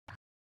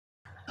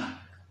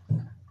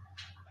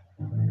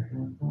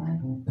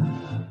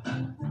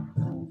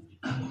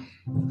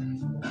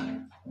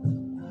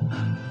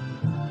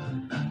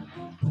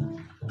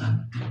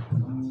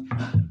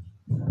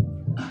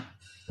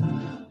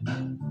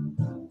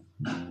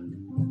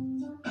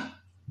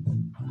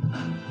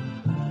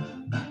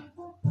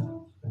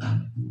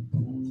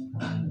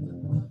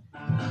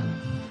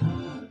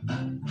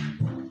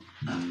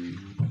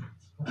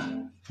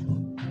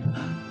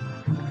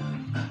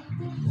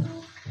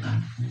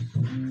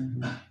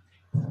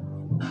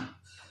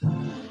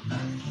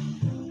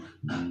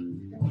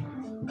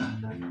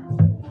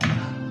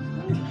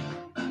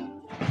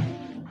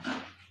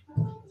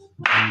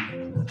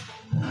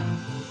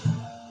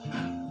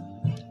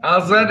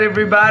How's that,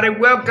 everybody?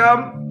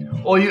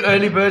 Welcome. All you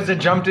early birds that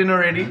jumped in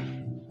already.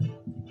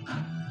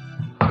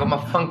 I got my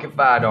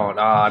funkified on.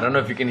 I don't know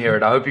if you can hear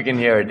it. I hope you can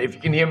hear it. If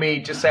you can hear me,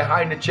 just say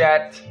hi in the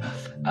chat.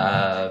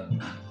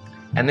 And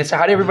then say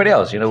hi to everybody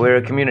else. You know, we're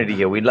a community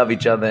here. We love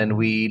each other and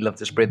we love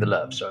to spread the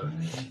love. So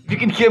if you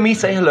can hear me,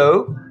 say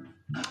hello.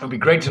 It'd be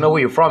great to know where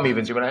you're from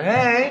even. So you're like,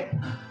 hey,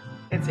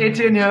 it's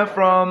Etienne here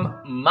from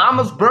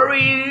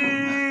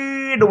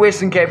Mamasbury, the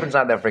Western Cape in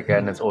South Africa.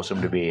 And it's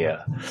awesome to be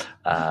here.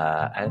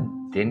 And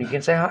then you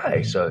can say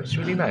hi. So it's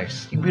really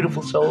nice. You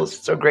beautiful souls.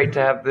 It's so great to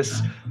have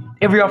this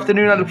every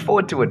afternoon. I look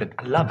forward to it.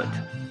 I love it.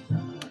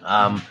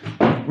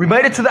 We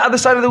made it to the other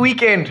side of the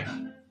weekend.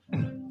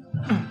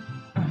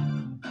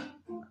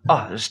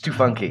 Oh, it's too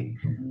funky.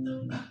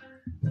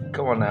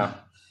 Come on now.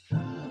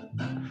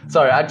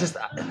 Sorry,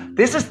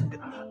 this is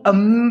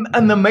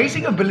an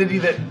amazing ability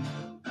that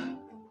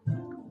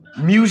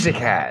music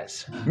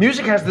has.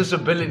 Music has this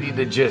ability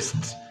to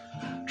just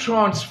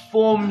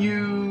transform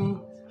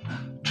you,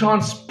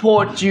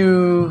 transport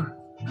you.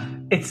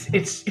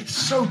 It's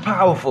so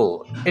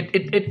powerful.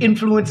 It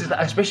influences,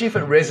 especially if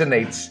it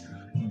resonates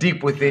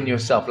deep within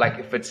yourself. Like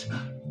if it's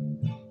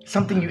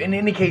something you in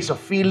any case are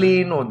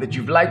feeling or that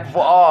you've liked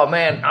before. Oh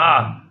man,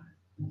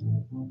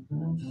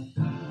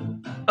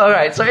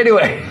 Alright, so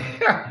anyway.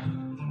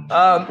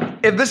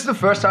 If this is the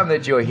first time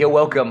that you're here,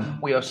 welcome.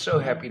 We are so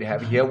happy to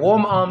have you here.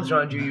 Warm arms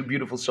around you, you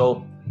beautiful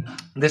soul.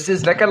 This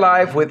is Lekker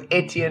Live with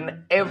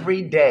Etienne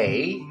every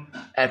day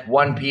at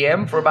 1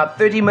 p.m. for about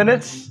 30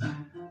 minutes.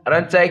 I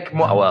don't take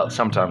more, well,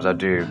 sometimes I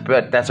do,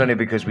 but that's only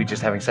because we're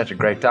just having such a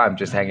great time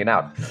just hanging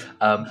out.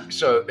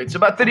 So it's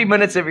about 30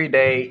 minutes every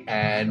day,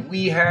 and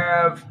we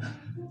have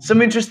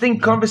some interesting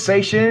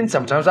conversations.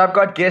 Sometimes I've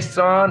got guests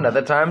on,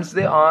 other times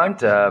they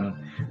aren't.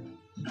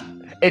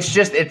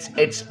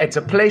 It's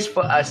a place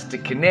for us to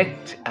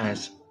connect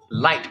as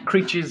light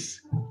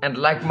creatures and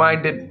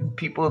like-minded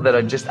people that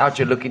are just out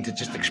here looking to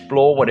just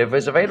explore whatever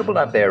is available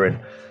out there. And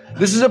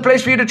this is a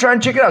place for you to try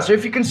and check it out. So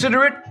if you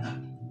consider it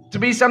to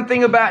be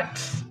something about,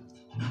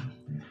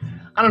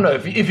 I don't know,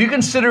 if you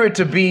consider it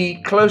to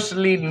be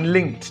closely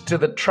linked to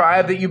the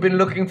tribe that you've been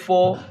looking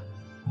for,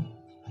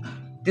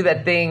 do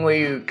that thing where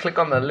you click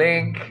on the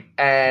link,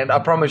 and I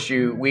promise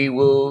you, we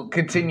will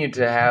continue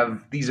to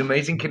have these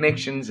amazing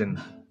connections and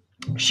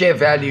share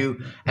value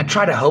and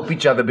try to help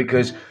each other,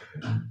 because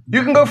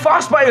you can go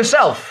fast by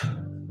yourself,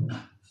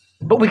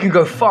 but we can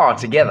go far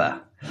together.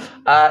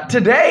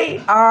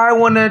 Today, I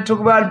want to talk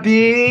about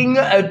being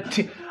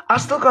I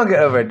still can't get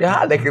over it.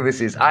 How lekker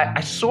this is.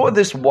 I saw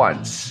this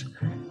once,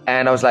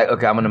 and I was like,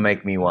 okay, I'm going to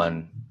make me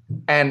one.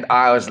 And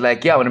I was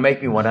like, yeah, I'm going to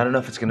make me one. I don't know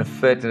if it's going to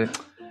fit.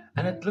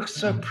 And it looks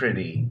so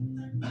pretty.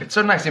 It's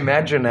so nice.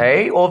 Imagine,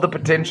 hey, all the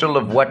potential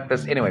of what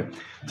this... Anyway,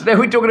 today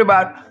we're talking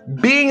about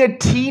being a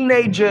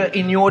teenager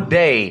in your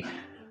day.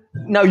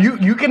 Now,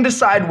 you can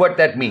decide what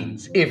that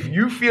means. If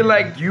you feel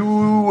like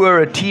you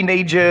were a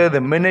teenager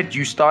the minute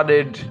you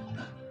started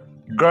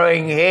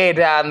growing hair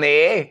down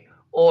there,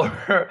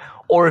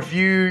 or if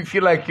you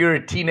feel like you're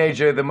a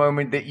teenager the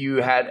moment that you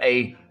had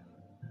a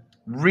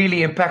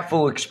really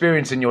impactful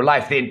experience in your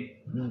life, then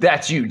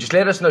that's you. Just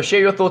let us know. Share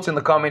your thoughts in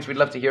the comments. We'd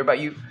love to hear about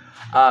you.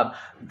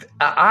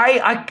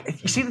 You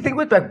see, the thing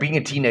with like being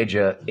a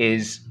teenager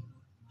is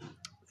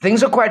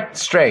things are quite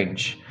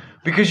strange,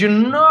 because you're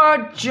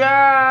not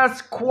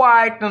just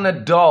quite an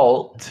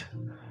adult,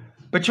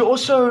 but you're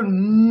also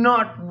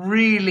not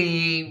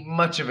really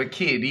much of a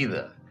kid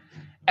either.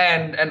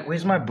 And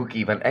where's my book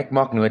even? Ek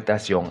maak nooit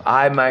as jong.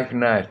 I make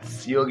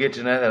notes. You'll get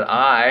to know that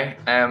I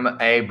am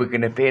a book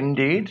and a pen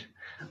dude.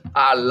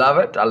 I love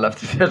it. I love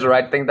to just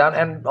write things down.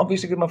 And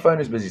obviously because my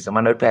phone is busy, so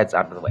my notepad's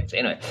out of the way. So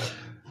anyway,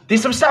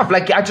 there's some stuff.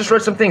 Like I just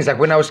wrote some things. Like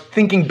when I was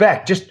thinking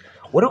back, just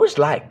what it was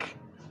like.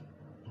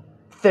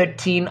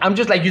 13. I'm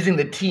just like using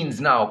the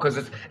teens now, because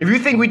if you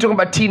think we're talking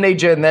about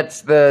teenager and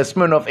that's the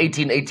Smirnoff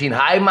 1818,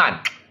 hi man,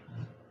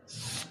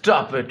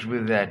 stop it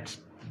with that.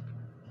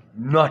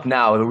 Not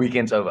now. The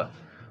weekend's over.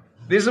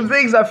 There's some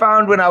things I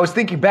found when I was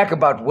thinking back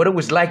about what it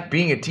was like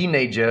being a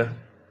teenager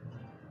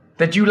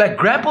that you like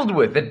grappled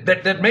with,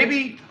 that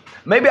maybe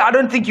I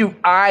don't think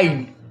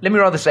let me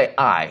rather say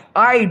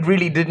I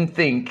really didn't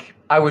think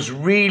I was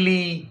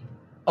really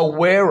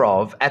aware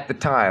of at the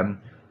time,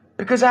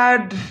 because I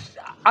had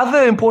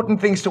other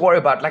important things to worry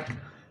about, like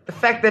the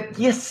fact that,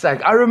 yes,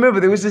 like, I remember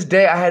there was this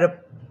day I had a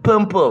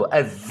pimple,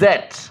 a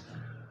zit,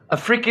 a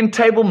freaking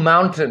Table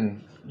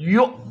Mountain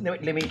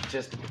let me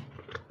just,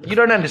 you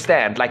don't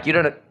understand. Like,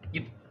 I'm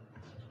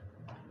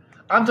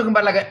talking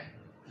about it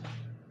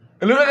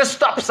looked like a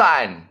stop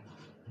sign,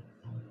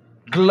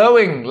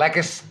 glowing like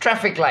a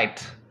traffic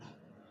light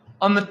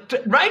on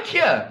right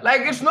here.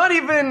 Like, it's not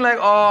even like,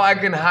 oh, I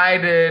can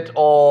hide it,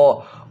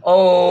 or,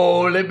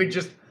 oh,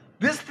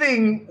 this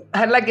thing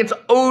had like its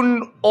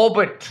own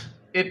orbit.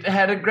 It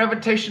had a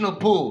gravitational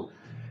pull.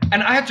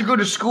 And I had to go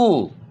to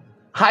school,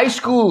 high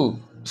school,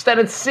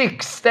 standard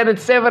 6, standard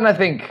 7, I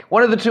think.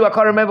 One of the two, I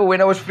can't remember,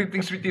 when I was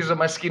flipping sweeties and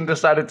my skin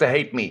decided to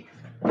hate me.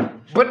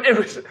 But it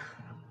was,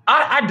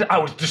 I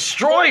was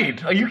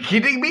destroyed. Are you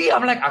kidding me?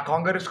 I'm like, I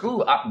can't go to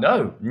school.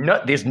 No,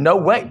 there's no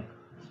way.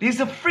 These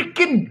are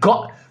freaking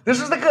this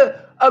is like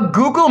a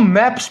Google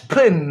Maps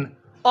pin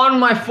on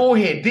my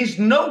forehead. There's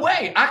no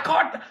way. I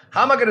can't.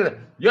 How am I going to,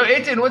 yo,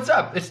 Etienne, what's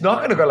up? It's not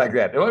going to go like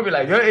that. It won't be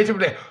like, yo,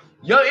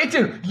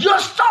 Etienne, yo,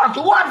 stop,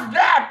 what's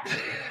that?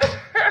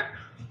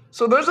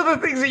 So those are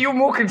the things that you're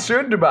more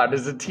concerned about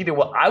as a teenager.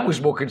 Well, I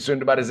was more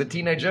concerned about as a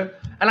teenager.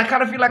 And I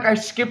kind of feel like I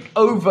skipped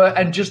over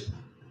and just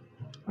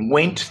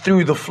went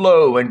through the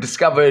flow and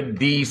discovered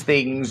these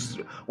things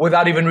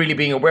without even really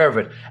being aware of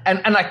it.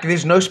 And like,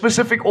 there's no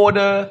specific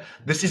order.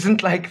 This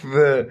isn't like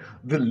the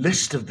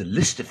list of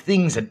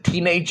things that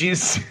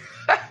teenagers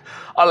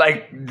are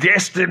like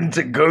destined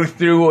to go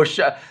through or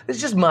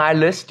it's just my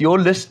list. Your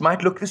list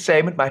might look the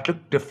same. It might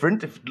look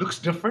different. If it looks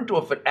different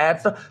or if it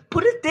adds stuff,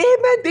 put it there,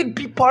 man. Then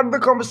be part of the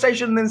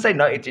conversation and then say,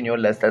 no, it's in your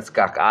list. That's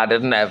caca. I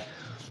didn't have.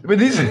 But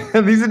these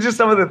are just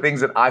some of the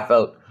things that I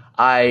felt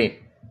I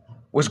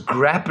was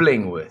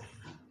grappling with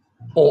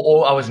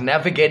or I was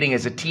navigating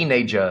as a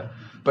teenager,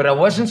 but I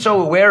wasn't so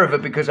aware of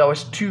it because I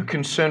was too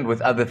concerned with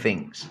other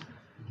things.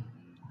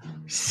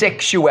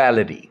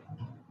 Sexuality.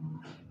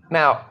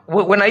 Now,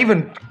 when I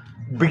even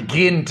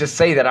begin to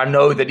say that, I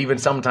know that even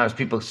sometimes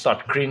people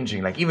start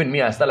cringing. Like, even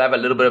me, I still have a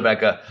little bit of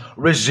like a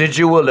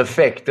residual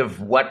effect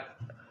of what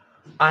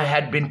I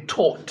had been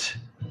taught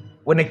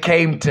when it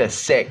came to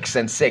sex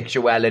and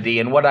sexuality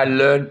and what I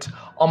learned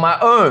on my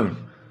own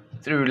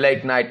through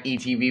late night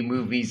ETV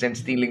movies and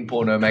stealing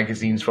porno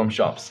magazines from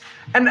shops.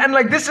 And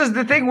like, this is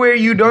the thing where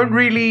you don't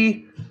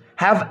really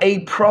have a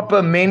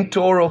proper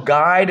mentor or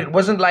guide. It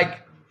wasn't like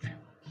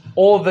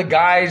all the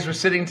guys were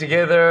sitting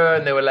together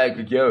and they were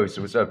like, yo,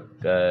 so what's up?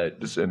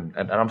 Listen,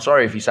 and I'm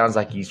sorry if he sounds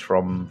like he's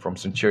from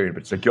Centurion,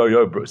 but it's like,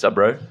 yo, bro, what's up,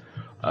 bro?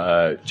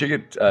 Check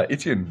it,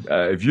 Etienne,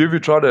 have you ever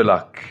tried to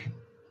like,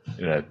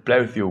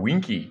 play with your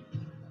winky?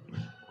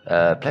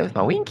 Play with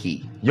my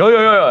winky? Yo,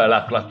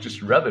 like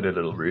just rub it a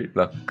little bit.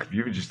 Like, have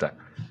you ever just like,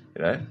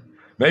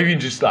 maybe you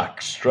just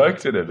like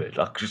stroked it a bit,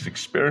 like just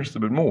experienced a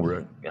bit more,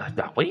 bro.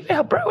 What are you talking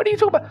about? What are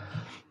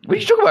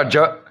you talking about,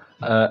 Joe?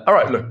 All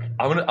right, look,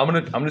 I'm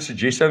gonna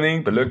suggest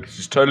something, but look,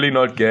 it's totally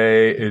not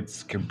gay.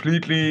 It's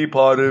completely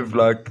part of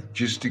like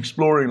just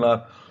exploring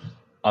life.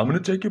 I'm gonna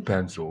take your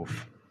pants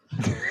off.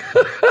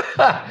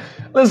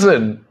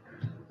 Listen,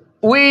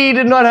 we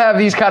did not have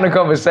these kind of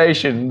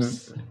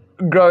conversations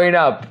growing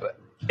up.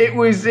 It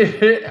was,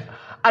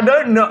 I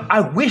don't know.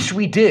 I wish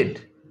we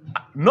did.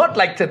 Not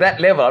like to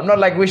that level. I'm not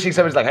like wishing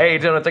somebody's like, hey,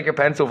 don't take your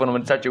pants off and I'm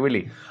gonna touch your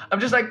willy.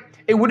 I'm just like,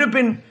 it would have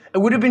been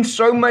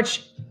so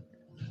much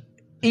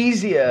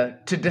easier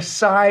to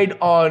decide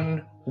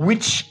on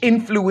which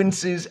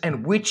influences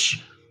and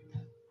which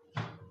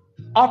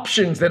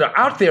options that are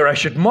out there I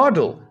should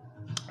model,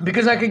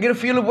 because I could get a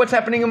feel of what's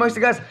happening amongst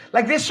the guys.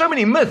 Like, there's so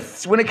many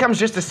myths when it comes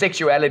just to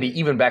sexuality,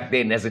 even back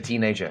then as a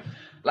teenager.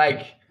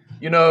 Like,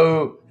 when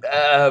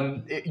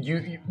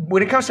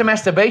it comes to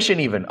masturbation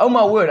even, oh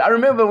my word, I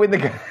remember when the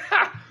guy,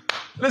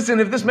 listen,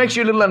 if this makes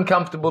you a little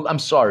uncomfortable, I'm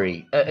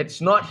sorry. It's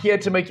not here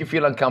to make you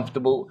feel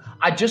uncomfortable.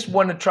 I just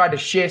want to try to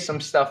share some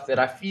stuff that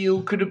I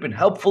feel could have been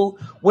helpful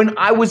when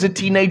I was a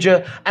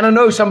teenager. And I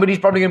know somebody's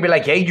probably going to be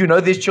like, hey,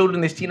 there's children,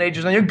 there's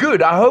teenagers, and you're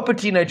good. I hope a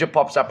teenager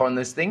pops up on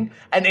this thing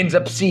and ends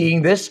up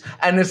seeing this.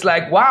 And it's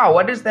like, wow,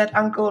 what is that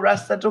Uncle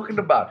Rasta talking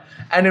about?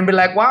 And then be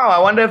like, wow, I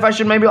wonder if I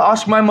should maybe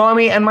ask my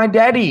mommy and my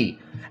daddy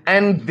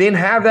and then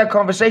have that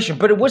conversation.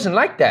 But it wasn't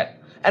like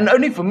that. And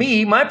only for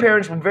me, my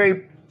parents were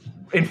very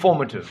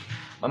informative.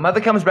 My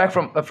mother comes back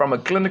from a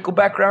clinical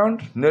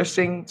background,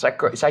 nursing,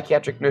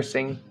 psychiatric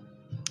nursing,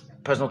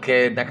 personal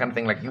care, that kind of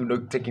thing, like,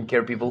 taking care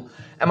of people.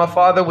 And my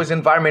father was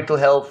environmental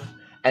health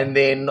and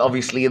then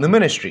obviously in the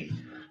ministry.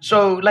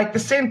 So like the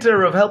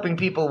center of helping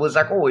people was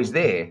like always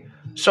there.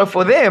 So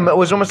for them, it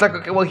was almost like,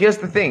 okay, well, here's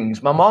the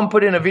things. My mom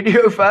put in a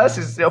video for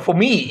us, for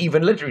me,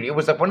 even literally, it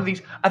was like one of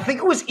these, I think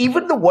it was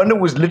even the one that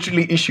was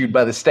literally issued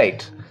by the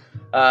state.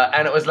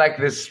 And it was like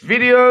this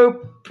video,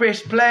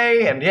 press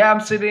play, and I'm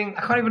sitting,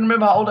 I can't even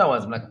remember how old I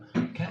was. I'm like,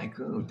 okay,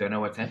 cool, don't know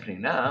what's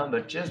happening now,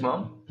 but cheers,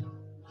 Mom.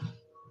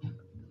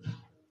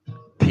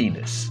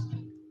 Penis.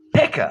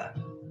 Pecker.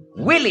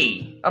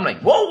 Willy. I'm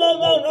like,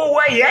 whoa,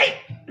 wait.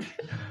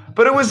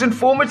 But it was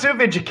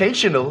informative,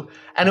 educational,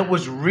 and it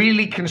was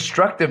really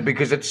constructive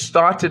because it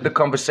started the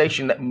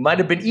conversation that might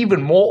have been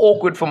even more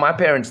awkward for my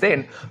parents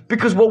then.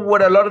 Because I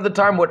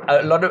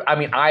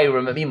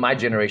remember in my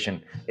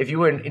generation, if you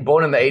were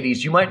born in the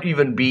 80s, you might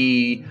even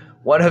be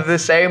one of the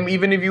same,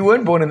 even if you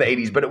weren't born in the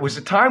 80s. But it was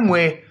a time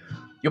where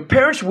your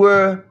parents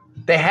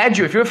they had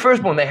you. If you're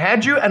firstborn, they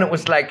had you, and it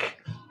was like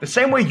the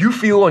same way you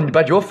feel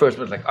about your first.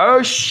 It was like,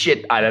 oh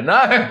shit, I don't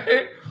know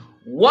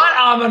what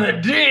I'm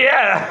gonna do.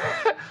 Yeah.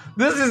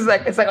 This is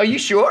like, it's like, are you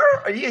sure?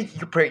 Are you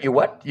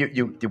what?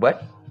 You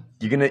what?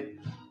 You're gonna?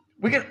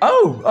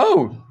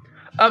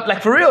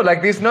 Like for real?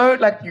 Like there's no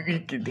like,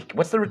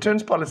 what's the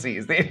returns policy?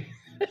 Is there?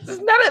 There's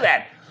none of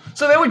that.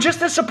 So they were just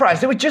as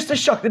surprised. They were just as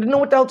shocked. They didn't know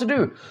what the hell to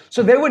do.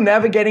 So they were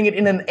navigating it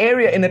in an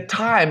area, in a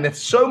time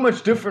that's so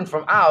much different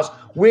from ours,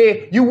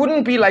 where you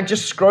wouldn't be like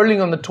just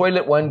scrolling on the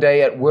toilet one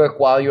day at work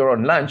while you're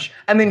on lunch.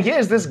 And then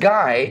here's this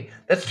guy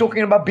that's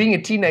talking about being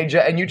a teenager,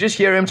 and you just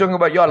hear him talking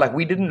about, like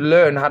we didn't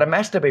learn how to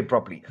masturbate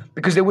properly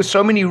because there were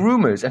so many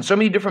rumors and so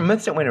many different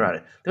myths that went around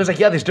it. There was like,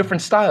 there's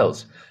different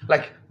styles.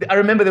 Like, I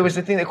remember there was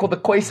a thing they called the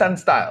Khoisan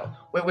style,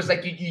 where it was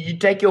like you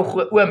take your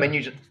worm and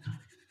you just...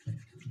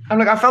 I'm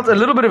like, I felt a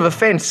little bit of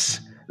offense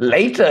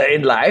later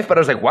in life, but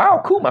I was like,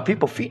 wow, cool, my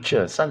people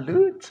feature,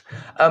 salute.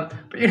 But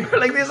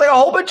like there's like a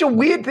whole bunch of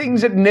weird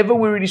things that never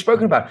were really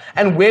spoken about.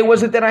 And where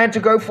was it that I had to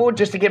go for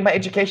just to get my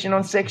education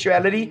on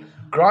sexuality?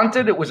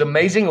 Granted, it was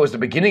amazing. It was the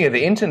beginning of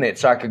the internet,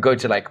 so I could go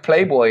to like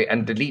Playboy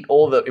and delete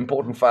all the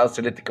important files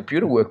to let the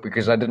computer work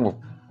because I didn't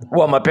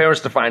want my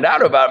parents to find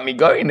out about me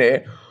going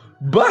there.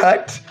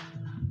 But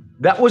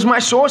that was my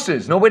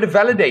sources. No way to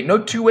validate. No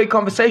two-way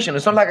conversation.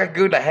 It's not like I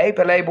go like, hey,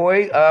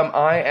 Playboy,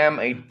 I am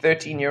a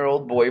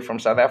 13-year-old boy from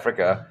South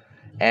Africa,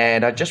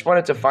 and I just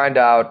wanted to find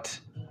out,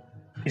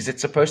 is it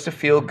supposed to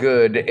feel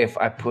good if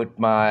I put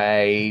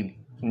my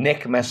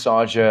neck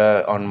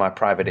massager on my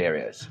private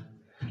areas?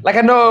 Like,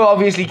 I know,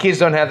 obviously, kids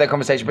don't have that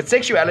conversation, but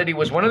sexuality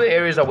was one of the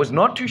areas I was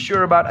not too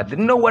sure about. I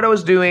didn't know what I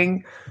was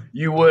doing.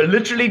 You were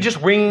literally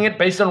just winging it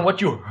based on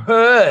what you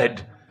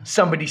heard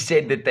somebody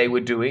said that they were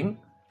doing.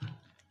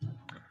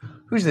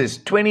 Who's this?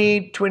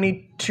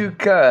 2022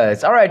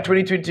 Kurs. All right,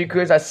 2022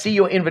 Kurs. I see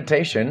your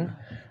invitation.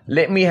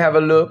 Let me have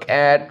a look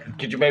at...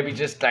 Could you maybe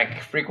just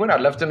like frequent?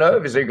 I'd love to know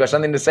if you've got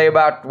something to say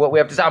about what we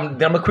have to say. I'm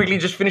going to quickly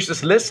just finish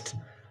this list.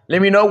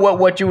 Let me know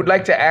what you would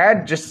like to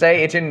add. Just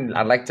say it in.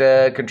 I'd like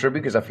to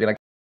contribute because I feel like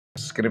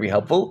it's going to be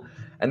helpful.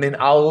 And then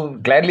I'll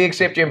gladly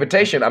accept your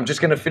invitation. I'm just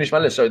going to finish my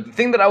list. So the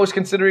thing that I was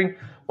considering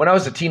when I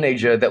was a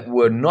teenager that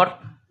were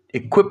not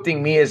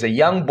equipping me as a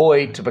young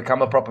boy to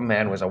become a proper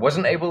man was I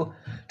wasn't able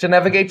to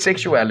navigate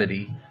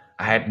sexuality.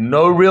 I had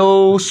no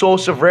real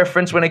source of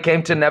reference when it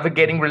came to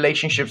navigating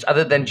relationships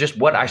other than just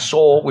what I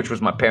saw, which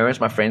was my parents,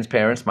 my friends'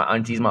 parents, my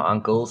aunties, my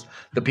uncles,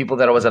 the people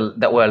that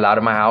were allowed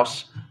in my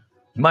house.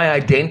 My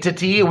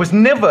identity, it was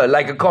never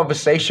like a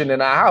conversation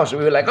in our house.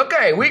 We were like,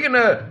 okay, we're going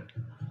to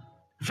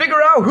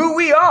figure out who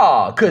we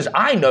are, because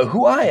I know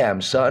who I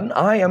am, son.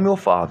 I am your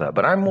father,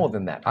 but I'm more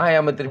than that.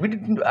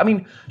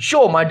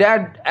 Sure, my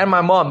dad and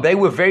my mom, they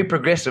were very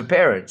progressive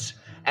parents,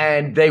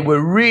 and they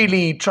were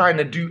really trying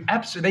to do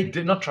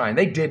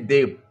they did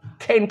their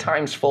 10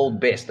 times fold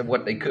best of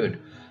what they could.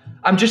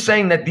 I'm just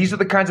saying that these are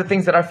the kinds of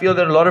things that I feel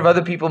that a lot of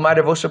other people might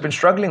have also been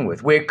struggling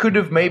with, where it could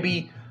have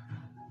maybe,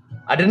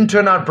 I didn't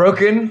turn out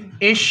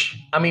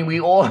broken-ish. I mean, we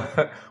all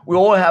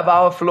have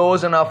our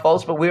flaws and our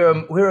faults, but we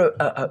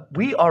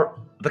are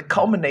the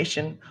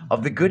culmination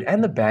of the good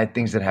and the bad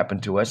things that happen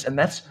to us. And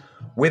that's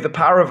where the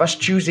power of us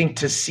choosing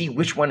to see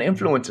which one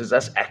influences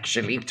us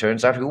actually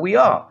turns out who we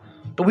are.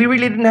 But we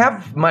really didn't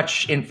have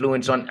much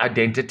influence on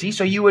identity,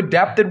 so you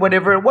adapted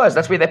whatever it was.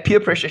 That's where that peer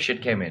pressure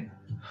shit came in.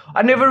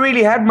 I never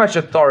really had much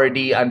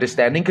authority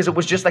understanding because it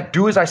was just like,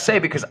 do as I say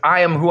because I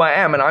am who I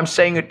am and I'm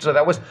saying it. So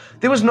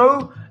there was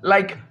no,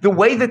 like, the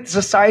way that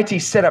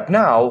society's set up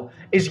now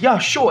is, yeah,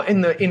 sure,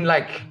 in the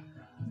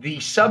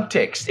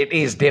subtext, it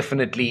is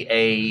definitely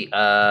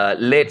a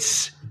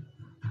let's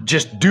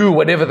just do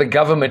whatever the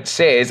government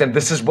says, and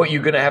this is what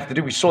you're going to have to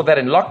do. We saw that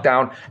in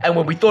lockdown, and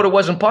when we thought it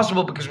wasn't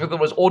possible because we thought it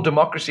was all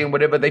democracy and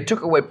whatever, they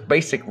took away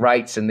basic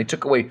rights and they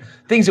took away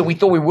things that we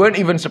thought we weren't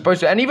even supposed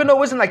to. And even though it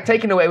wasn't like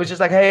taken away, it was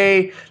just like,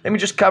 hey, let me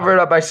just cover it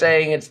up by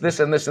saying it's this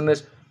and this and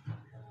this.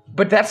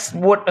 But that's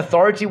what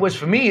authority was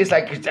for me. It's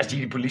like, that's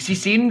the police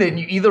scene, then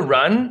you either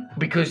run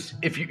because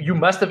if you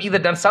must have either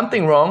done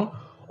something wrong,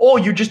 or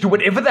you just do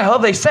whatever the hell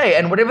they say,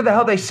 and whatever the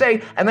hell they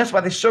say. And that's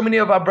why there's so many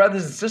of our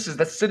brothers and sisters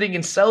that's sitting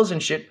in cells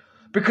and shit,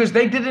 because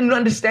they didn't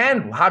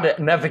understand how to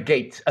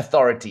navigate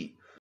authority.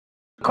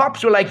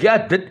 Cops were like,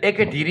 ja, ek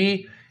het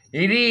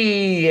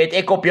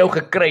op jou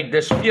gekry,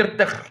 dis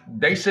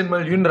 40,000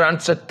 miljoen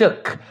rand se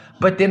tik.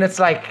 But then it's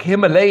like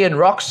Himalayan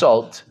rock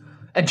salt.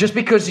 And just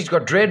because he's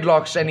got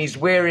dreadlocks and he's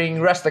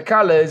wearing Rasta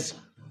colors,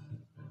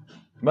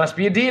 must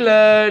be a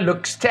dealer,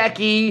 looks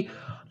tacky,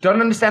 don't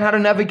understand how to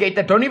navigate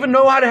that, don't even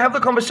know how to have the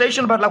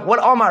conversation about, like, what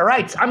are my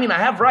rights? I mean, I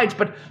have rights,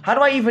 but how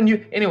do I even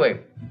anyway,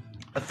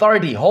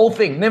 authority, whole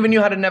thing, never knew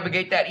how to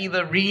navigate that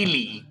either,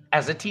 really,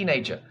 as a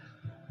teenager.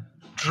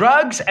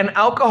 Drugs and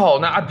alcohol.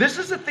 Now, this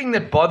is the thing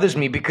that bothers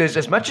me, because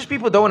as much as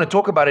people don't want to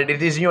talk about it,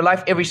 it is in your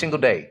life every single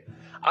day.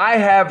 I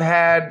have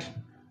had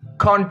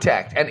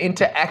contact and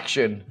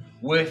interaction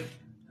with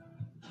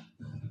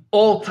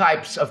all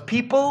types of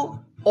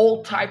people,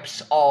 all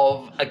types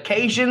of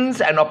occasions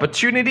and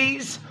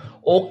opportunities,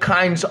 all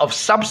kinds of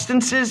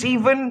substances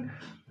even.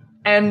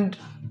 And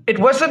it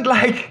wasn't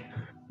like,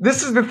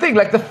 this is the thing,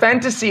 like the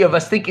fantasy of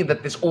us thinking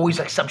that there's always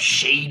like some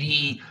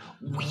shady,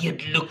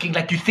 weird looking,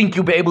 like you think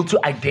you'll be able to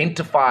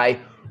identify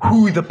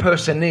who the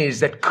person is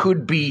that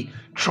could be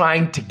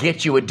trying to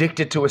get you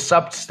addicted to a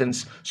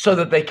substance so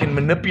that they can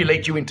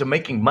manipulate you into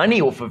making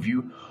money off of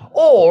you.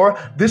 Or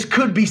this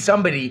could be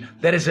somebody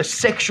that is a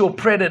sexual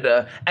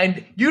predator,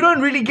 and you don't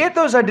really get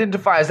those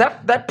identifiers.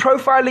 That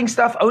profiling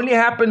stuff only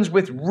happens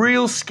with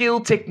real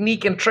skill,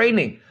 technique, and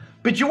training.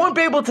 But you won't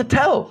be able to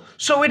tell.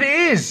 So it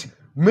is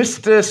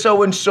Mr.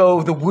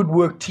 So-and-so, the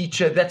woodwork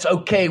teacher, that's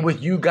okay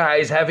with you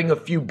guys having a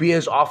few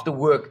beers after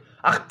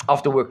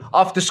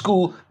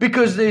school,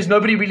 because there's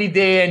nobody really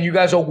there and you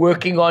guys are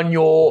working on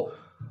your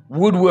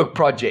woodwork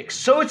projects.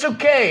 So it's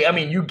okay. I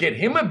mean, you get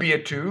him a beer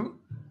too.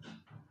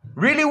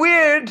 Really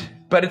weird,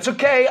 but it's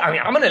okay. I mean,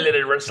 I'm going to let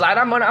it slide.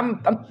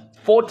 I'm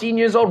 14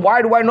 years old.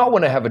 Why do I not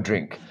want to have a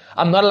drink?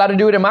 I'm not allowed to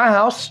do it in my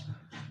house.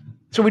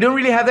 So we don't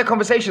really have that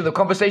conversation. The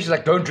conversation is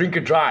like, don't drink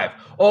and drive.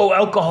 Oh,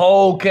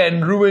 alcohol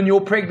can ruin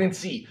your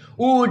pregnancy.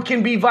 Oh, it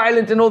can be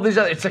violent and all these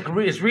other. It's like,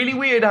 it's really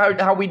weird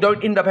how we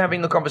don't end up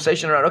having the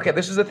conversation around, okay,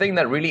 this is the thing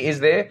that really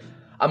is there.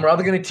 I'm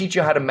rather going to teach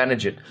you how to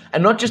manage it.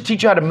 And not just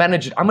teach you how to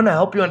manage it. I'm going to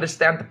help you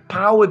understand the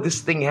power this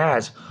thing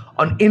has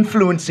on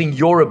influencing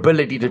your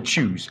ability to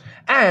choose,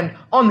 and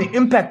on the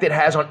impact it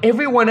has on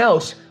everyone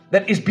else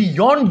that is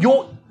beyond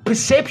your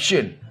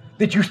perception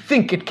that you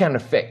think it can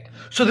affect.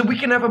 So that we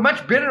can have a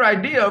much better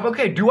idea of,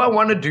 okay, do I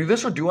want to do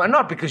this or do I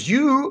not? Because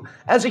you,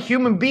 as a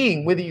human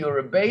being, whether you're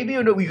a baby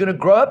or not, you're going to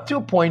grow up to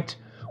a point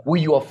where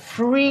you are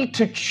free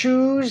to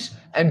choose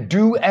and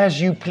do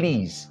as you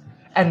please.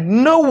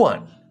 And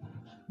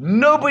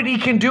nobody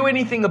can do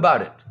anything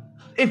about it.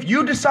 If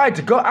you decide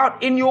to go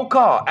out in your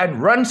car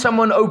and run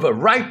someone over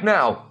right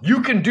now,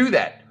 you can do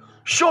that.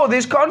 Sure,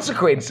 there's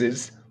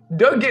consequences.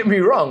 Don't get me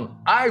wrong.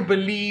 I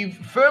believe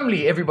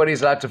firmly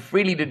everybody's allowed to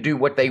freely to do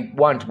what they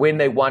want, when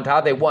they want, how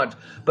they want.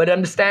 But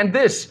understand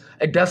this,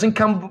 it doesn't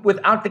come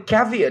without the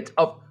caveat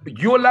of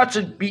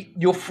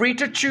you're free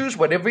to choose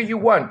whatever you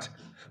want,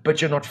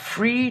 but you're not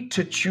free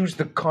to choose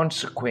the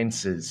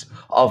consequences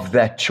of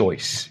that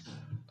choice.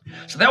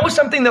 So that was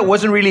something that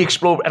wasn't really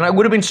explored, and I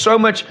would have been so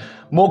much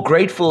more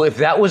grateful if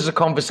that was a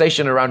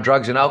conversation around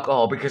drugs and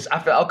alcohol, because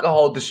after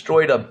alcohol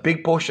destroyed a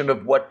big portion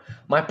of what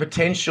my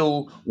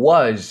potential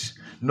was.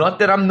 Not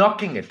that I'm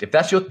knocking it. If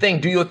that's your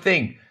thing, do your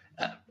thing.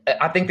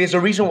 I think there's a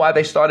reason why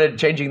they started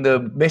changing the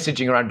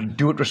messaging around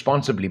do it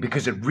responsibly,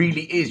 because it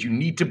really is. You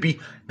need to be,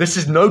 this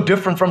is no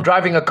different from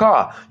driving a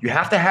car. You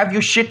have to have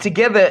your shit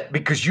together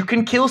because you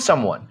can kill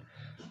someone.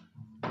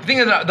 The thing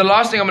is, the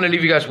last thing I'm going to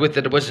leave you guys with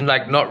that was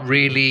like not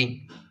really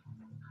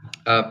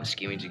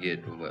scheming to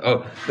get.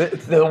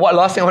 The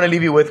last thing I want to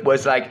leave you with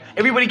was like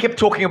everybody kept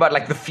talking about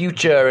like the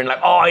future and like,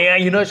 oh yeah,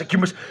 it's like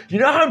you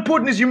know how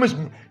important it is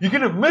you're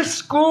gonna miss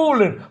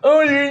school and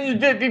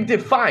you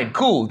did fine,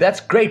 cool, that's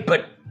great,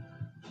 but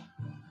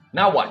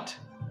now what?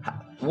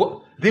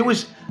 There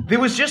was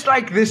just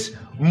like this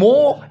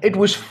more. It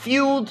was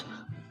fueled.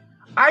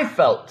 I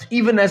felt,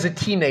 even as a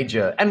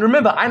teenager, and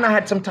remember, I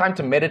had some time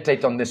to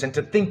meditate on this and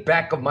to think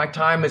back of my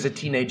time as a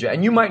teenager,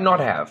 and you might not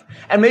have.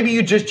 And maybe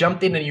you just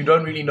jumped in and you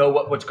don't really know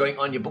what's going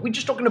on here, but we're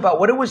just talking about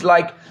what it was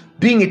like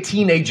being a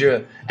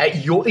teenager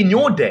in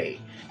your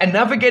day and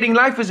navigating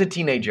life as a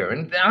teenager.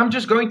 And I'm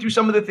just going through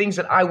some of the things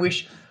that I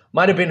wish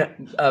might have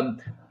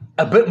been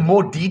a bit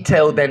more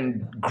detailed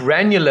and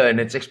granular in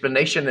its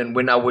explanation. And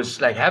when I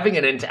was like having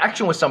an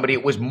interaction with somebody,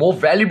 it was more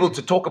valuable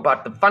to talk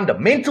about the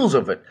fundamentals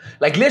of it.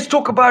 Like, let's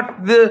talk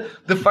about the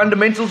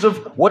fundamentals of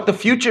what the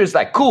future is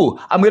like. Cool,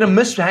 I'm going to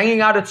miss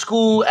hanging out at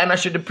school and I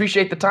should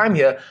appreciate the time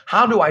here.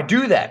 How do I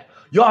do that?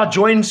 Yeah,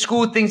 join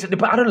school things,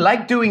 but I don't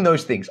like doing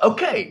those things.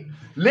 Okay,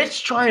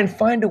 let's try and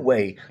find a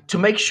way to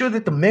make sure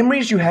that the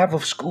memories you have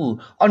of school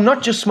are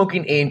not just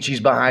smoking Anchies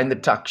behind the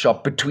tuck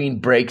shop, between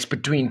breaks,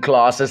 between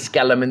classes,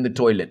 scallum in the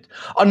toilet,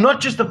 are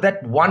not just of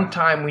that one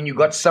time when you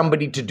got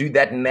somebody to do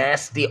that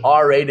nasty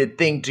R-rated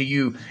thing to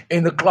you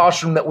in the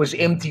classroom that was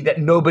empty,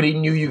 that nobody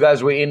knew you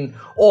guys were in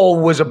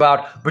or was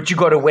about, but you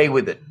got away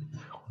with it.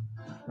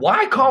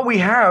 Why can't we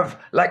have,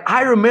 like,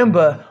 I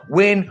remember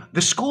when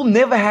the school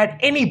never had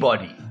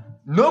anybody.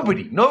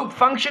 Nobody, no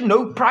function,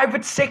 no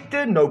private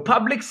sector, no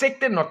public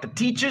sector, not the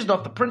teachers,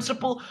 not the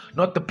principal,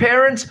 not the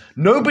parents.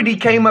 Nobody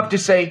came up to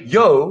say,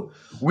 yo,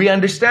 we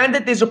understand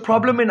that there's a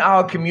problem in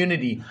our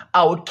community.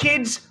 Our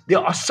kids, there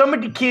are so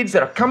many kids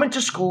that are coming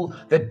to school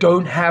that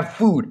don't have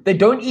food. They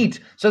don't eat,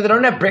 so they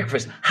don't have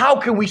breakfast. How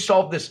can we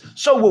solve this?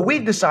 So what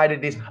we've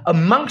decided is,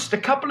 amongst a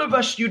couple of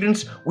our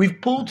students, we've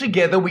pulled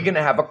together, we're going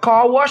to have a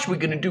car wash, we're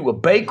going to do a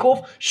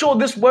bake-off. Sure,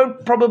 this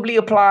won't probably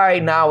apply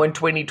now in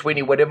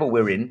 2020, whatever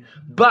we're in,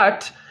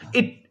 but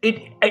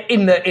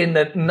in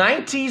the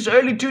 90s,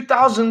 early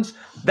 2000s,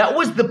 that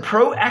was the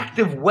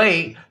proactive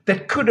way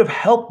that could have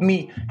helped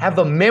me have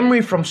a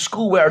memory from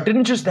school where I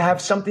didn't just have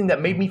something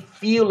that made me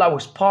feel I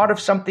was part of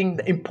something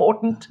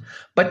important,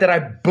 but that I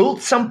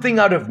built something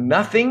out of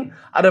nothing,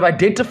 out of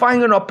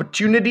identifying an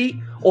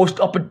opportunity or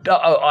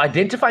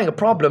identifying a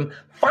problem,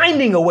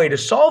 finding a way to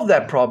solve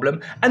that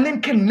problem, and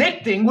then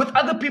connecting with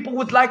other people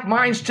with like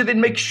minds to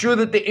then make sure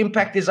that the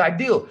impact is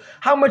ideal.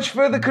 How much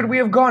further could we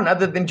have gone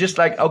other than just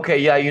like, okay,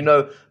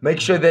 yeah,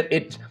 make sure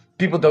that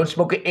people don't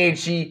smoke an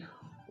edgy,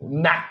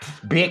 not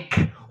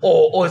big,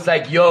 or it's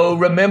like, yo,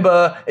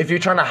 remember, if you're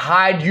trying to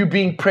hide you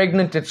being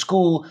pregnant at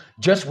school,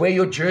 just wear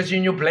your jersey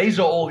and your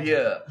blazer all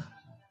year.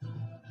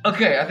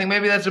 Okay, I think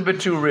maybe that's a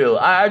bit too real.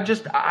 I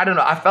don't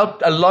know. I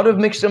felt a lot of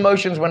mixed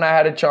emotions when I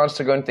had a chance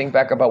to go and think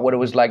back about what it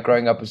was like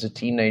growing up as a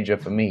teenager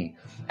for me.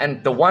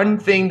 And the one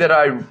thing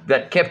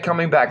that kept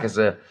coming back as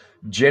a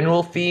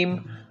general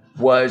theme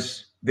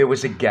was there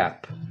was a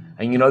gap.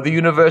 And the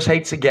universe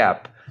hates a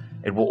gap.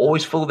 It will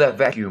always fill that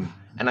vacuum.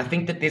 And I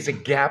think that there's a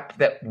gap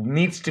that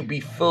needs to be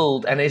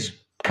filled and is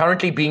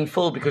currently being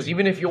filled, because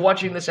even if you're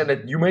watching this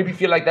and you maybe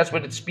feel like that's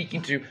what it's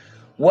speaking to,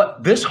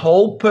 what this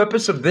whole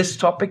purpose of this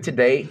topic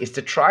today is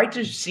to try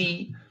to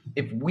see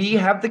if we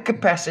have the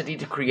capacity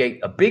to create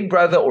a big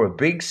brother or a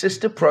big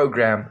sister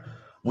program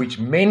which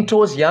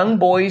mentors young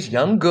boys,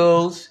 young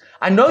girls.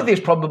 I know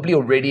there's probably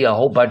already a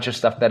whole bunch of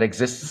stuff that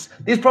exists.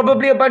 There's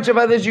probably a bunch of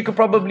others you could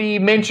probably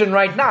mention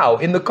right now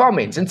in the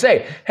comments and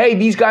say, hey,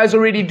 these guys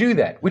already do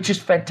that, which is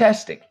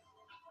fantastic.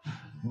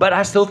 But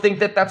I still think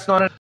that that's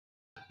not enough.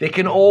 There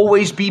can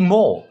always be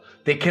more.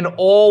 There can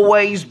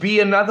always be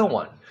another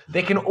one.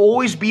 There can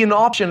always be an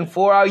option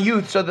for our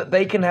youth so that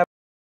they can have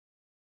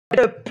a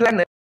better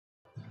planet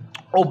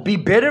or be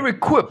better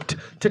equipped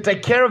to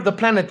take care of the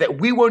planet that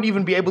we won't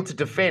even be able to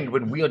defend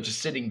when we are just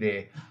sitting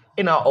there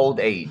in our old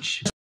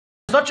age.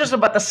 It's not just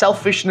about the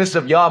selfishness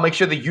of, make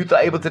sure the youth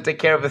are able to take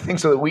care of the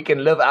things so that we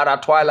can live out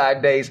our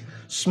twilight days,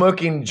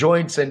 smoking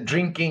joints and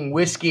drinking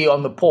whiskey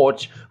on the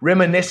porch,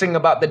 reminiscing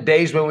about the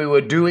days when we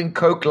were doing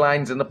coke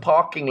lines in the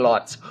parking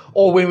lots,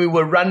 or when we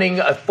were running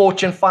a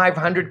Fortune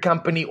 500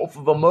 company off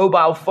of a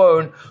mobile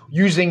phone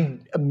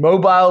using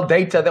mobile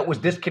data that was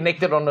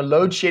disconnected on a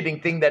load shedding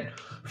thing that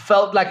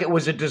felt like it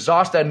was a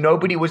disaster and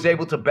nobody was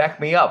able to back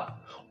me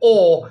up.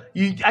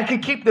 I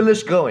could keep the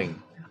list going.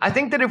 I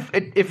think that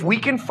if we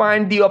can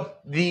find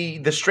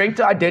the strength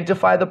to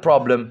identify the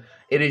problem,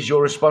 it is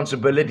your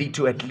responsibility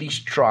to at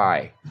least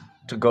try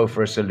to go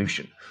for a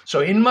solution. So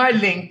in my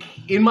link,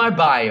 in my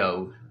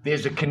bio,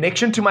 there's a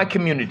connection to my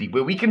community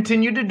where we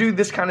continue to do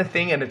this kind of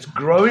thing, and it's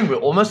growing. We're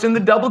almost in the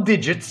double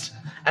digits.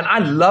 And I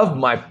love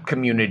my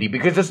community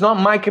because it's not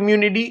my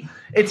community,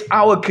 it's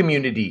our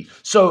community.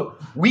 So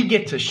we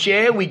get to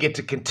share, we get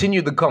to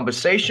continue the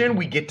conversation,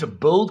 we get to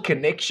build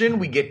connection,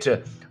 we get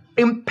to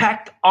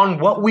impact on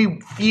what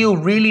we feel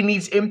really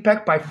needs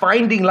impact by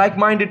finding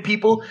like-minded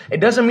people.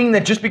 It doesn't mean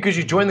that just because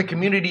you join the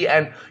community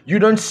and you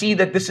don't see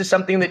that this is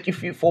something that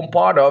you form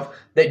part of,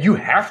 that you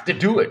have to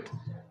do it.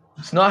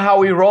 It's not how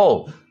we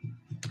roll.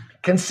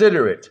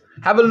 Consider it.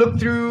 Have a look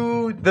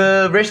through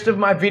the rest of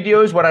my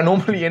videos. What I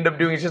normally end up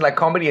doing is just like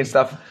comedy and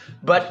stuff.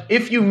 But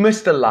if you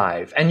missed a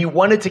live and you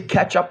wanted to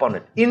catch up on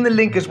it, in the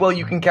link as well,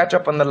 you can catch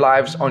up on the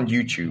lives on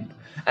YouTube.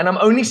 And I'm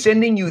only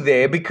sending you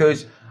there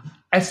because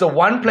it's the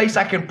one place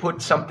I can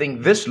put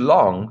something this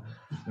long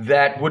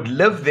that would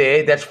live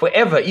there, that's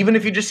forever. Even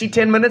if you just see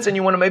 10 minutes and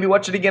you want to maybe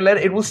watch it again later,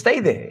 it will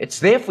stay there. It's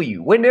there for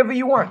you whenever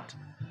you want.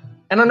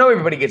 And I know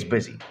everybody gets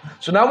busy.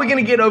 So now we're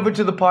going to get over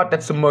to the part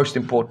that's the most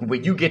important, where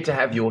you get to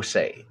have your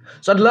say.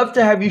 So I'd love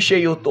to have you share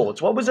your thoughts.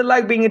 What was it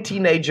like being a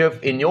teenager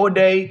in your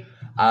day?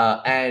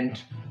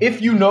 And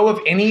if you know of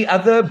any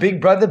other big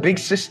brother, big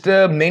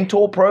sister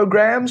mentor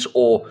programs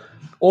or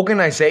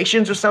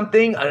organizations or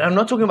something. I'm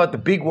not talking about the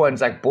big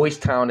ones like Boys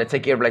Town that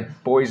take care of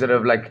like boys that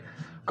have like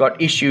got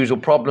issues or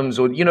problems,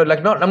 or I'm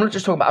not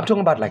just talking about, I'm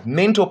talking about like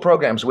mentor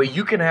programs where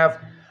you can have,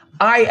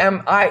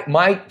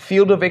 my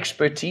field of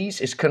expertise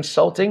is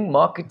consulting,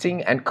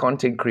 marketing, and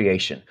content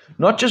creation.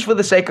 Not just for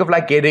the sake of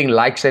like getting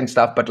likes and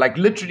stuff, but like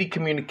literally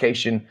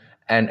communication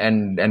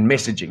and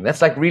messaging.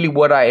 That's like really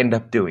what I end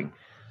up doing.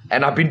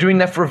 And I've been doing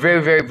that for a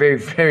very, very, very,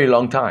 very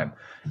long time.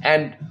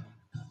 And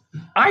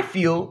I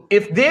feel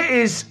if there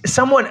is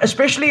someone,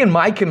 especially in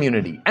my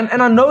community, and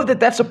I know that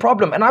that's a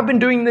problem, and I've been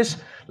doing this,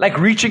 like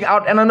reaching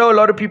out, and I know a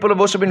lot of people have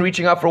also been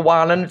reaching out for a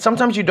while, and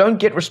sometimes you don't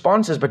get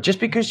responses, but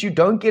just because you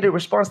don't get a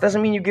response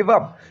doesn't mean you give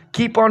up.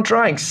 Keep on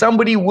trying.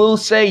 Somebody will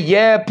say,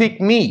 yeah, pick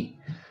me.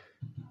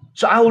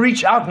 So I'll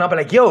reach out and I'll be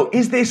like, yo,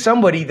 is there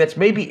somebody that's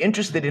maybe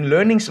interested in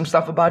learning some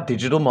stuff about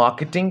digital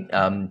marketing,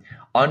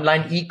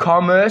 online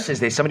e-commerce? Is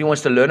there somebody who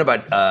wants to learn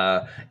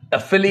about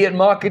affiliate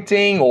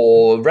marketing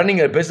or running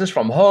a business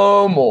from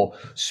home, or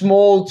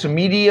small to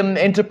medium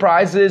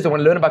enterprises? They want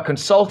to learn about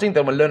consulting.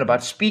 They want to learn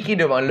about speaking.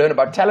 They want to learn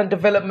about talent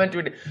development.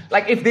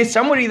 Like if there's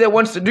somebody that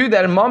wants to do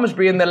that in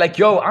Malmesbury and they're like,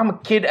 yo, I'm a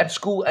kid at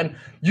school and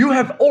you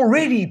have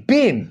already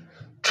been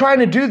trying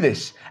to do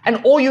this, and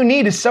all you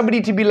need is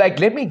somebody to be like,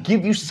 let me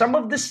give you some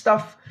of the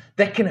stuff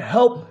that can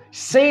help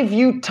save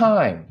you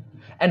time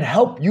and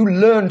help you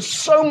learn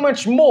so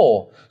much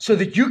more so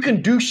that you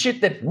can do shit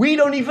that we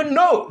don't even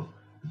know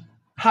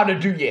how to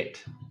do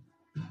yet.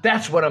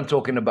 That's what I'm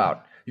talking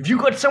about. If you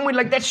got someone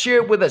like that, share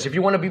it with us. If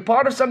you want to be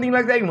part of something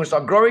like that, you want to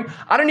start growing.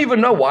 I don't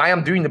even know why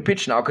I'm doing the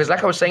pitch now, because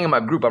like I was saying in my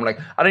group, I'm like,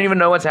 I don't even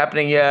know what's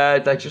happening yet.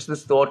 It's like just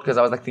this thought, because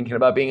I was like thinking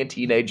about being a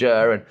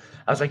teenager, and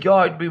I was like,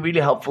 yo, it'd be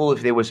really helpful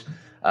if there was.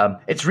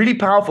 It's really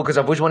powerful because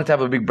I've always wanted to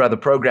have a Big Brother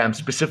program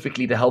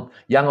specifically to help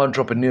young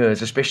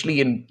entrepreneurs, especially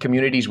in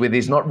communities where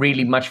there's not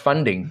really much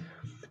funding,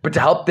 but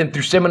to help them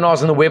through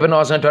seminars and the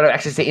webinars and to have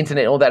access to the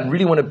internet and all that. I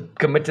really want to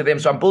commit to them.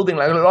 So I'm building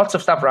like lots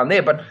of stuff around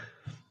there, but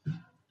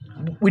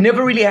we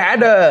never really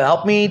had a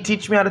help me,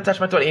 teach me how to touch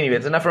my toilet. Anyway,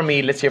 it's enough from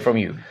me. Let's hear from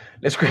you.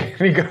 Let's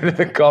quickly go to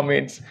the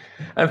comments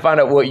and find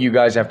out what you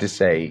guys have to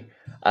say.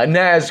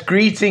 Naz,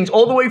 greetings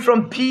all the way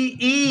from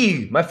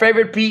PE. My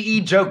favorite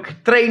PE joke.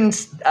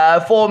 Trains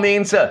four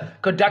mense.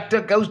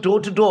 Conductor goes door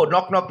to door.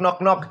 Knock, knock,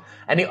 knock, knock.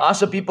 And he asks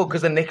the people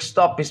because the next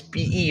stop is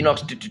PE. He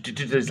knocks.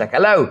 It's like,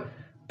 hello,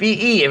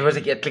 PE. Everyone's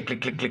like, yeah, click,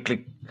 click, click, click,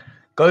 click.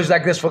 Goes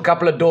like this for a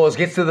couple of doors.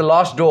 Gets to the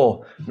last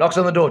door. Knocks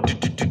on the door.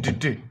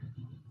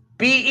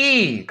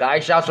 PE. Guy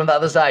shouts from the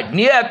other side.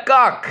 Near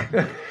cock.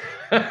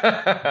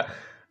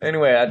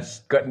 Anyway, that's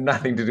got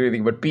nothing to do with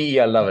it, but PE,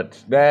 I love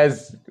it.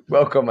 Naz,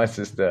 welcome, my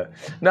sister.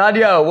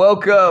 Nadia,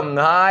 welcome.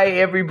 Hi,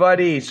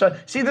 everybody. So,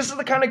 see, this is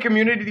the kind of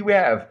community we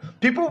have.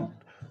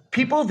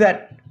 People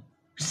that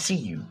see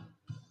you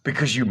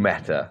because you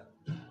matter.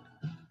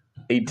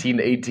 18.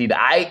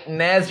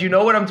 Naz, you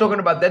know what I'm talking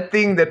about. That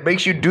thing that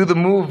makes you do the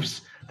moves,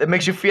 that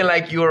makes you feel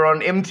like you're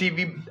on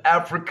MTV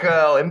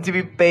Africa or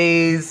MTV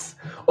Base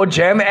or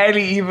Jam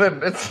Alley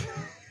even. It's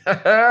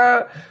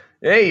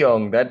hey,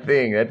 young, that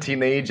thing, that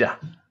teenager.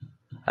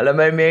 Hallo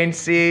my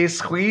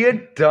mensies,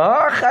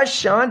 goeiedag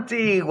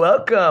Ashanti,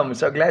 welcome,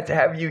 so glad to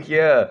have you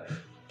here.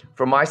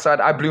 From my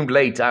side, I bloomed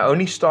late. I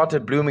only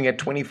started blooming at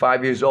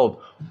 25 years old.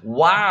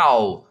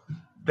 Wow,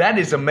 that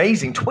is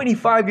amazing,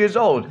 25 years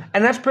old.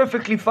 And that's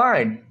perfectly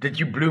fine that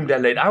you bloomed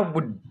that late. I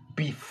would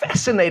be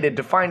fascinated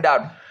to find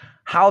out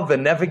how the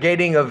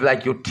navigating of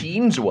like your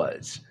teens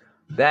was.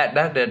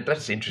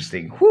 That's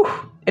interesting. Whew.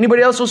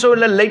 Anybody else also a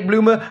late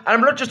bloomer? And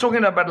I'm not just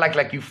talking about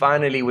like you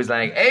finally was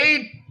like,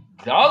 hey,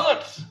 how's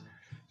it?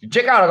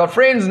 Check out, I got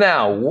friends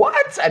now.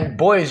 What? And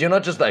boys, you're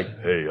not just like,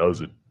 hey, how's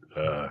it?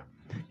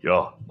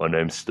 Yeah, my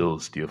name's still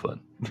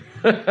Stefan.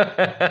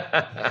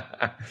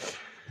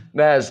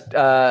 Naz,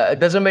 it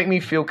doesn't make me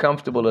feel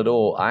comfortable at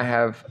all.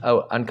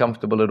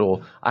 Uncomfortable at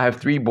all. I have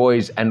 3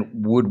 boys and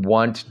would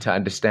want to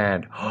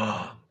understand.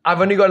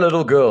 I've only got a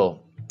little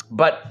girl,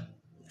 but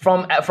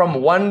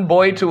from one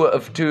boy to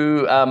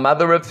a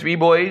mother of 3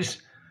 boys,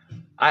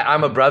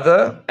 I'm a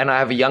brother and I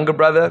have a younger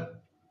brother.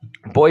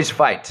 Boys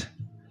fight.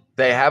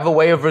 They have a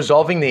way of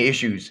resolving their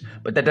issues,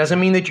 but that doesn't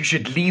mean that you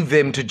should leave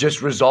them to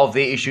just resolve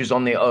their issues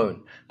on their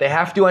own. They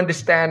have to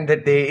understand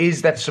that there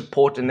is that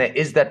support and there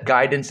is that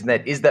guidance and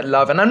there is that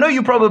love. And I know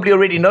you probably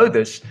already know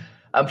this,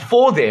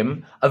 for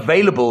them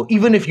available,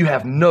 even if you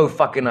have no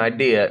fucking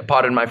idea,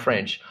 pardon my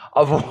French,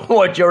 of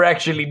what you're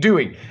actually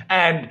doing.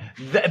 And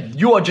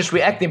you are just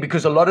reacting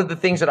because a lot of the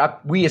things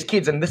that we as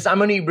kids, and this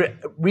I'm only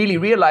really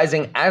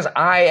realizing as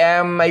I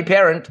am a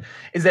parent,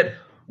 is that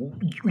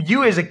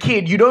you as a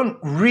kid, you don't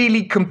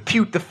really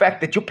compute the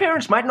fact that your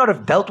parents might not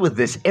have dealt with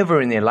this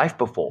ever in their life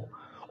before.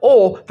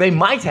 Or they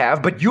might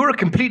have, but you're a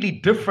completely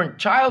different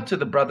child to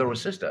the brother or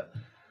sister.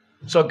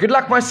 So good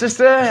luck, my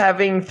sister,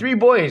 having 3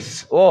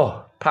 boys.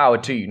 Oh, power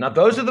to you. Now,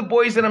 those are the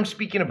boys that I'm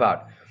speaking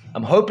about.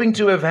 I'm hoping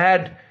to have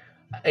had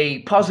a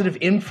positive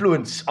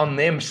influence on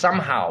them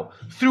somehow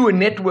through a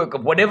network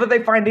of whatever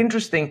they find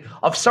interesting,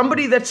 of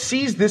somebody that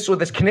sees this or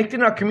that's connected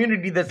in our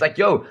community that's like,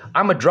 yo,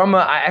 I'm a drummer.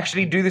 I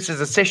actually do this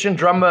as a session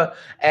drummer.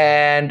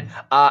 And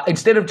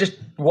instead of just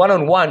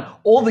one-on-one,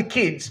 all the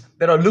kids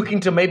that are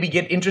looking to maybe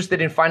get interested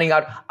in finding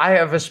out, I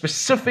have a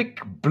specific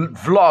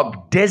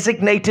vlog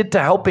designated to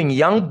helping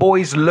young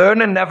boys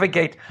learn and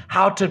navigate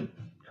how to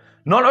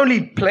not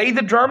only play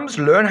the drums,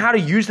 learn how to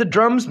use the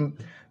drums,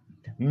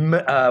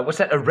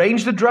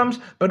 arrange the drums,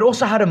 but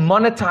also how to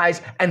monetize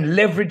and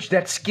leverage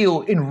that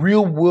skill in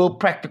real world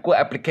practical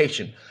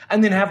application.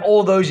 And then have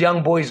all those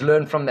young boys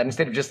learn from that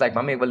instead of just like,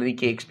 Mama, wil die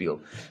cake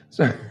speel.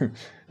 So,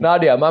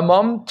 Nadia, my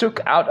mom took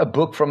out a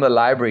book from the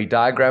library,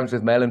 Diagrams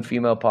with Male and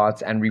Female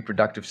Parts and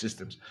Reproductive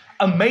Systems.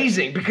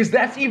 Amazing, because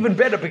that's even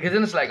better, because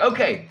then it's like,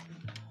 okay.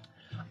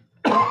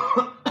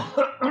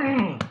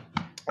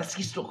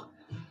 Excuse me.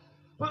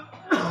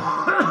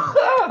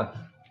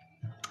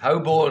 Hou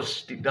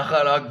bors, die dag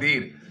raak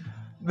dier.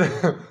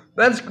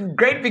 That's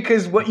great,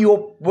 because what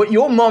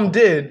your mom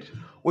did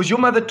was your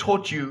mother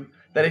taught you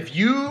that if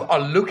you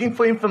are looking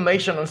for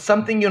information on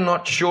something you're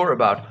not sure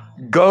about,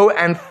 go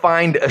and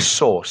find a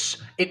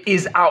source. It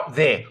is out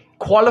there.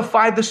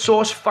 Qualify the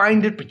source,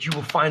 find it, but you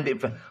will find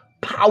it.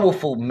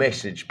 Powerful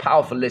message,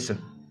 powerful lesson.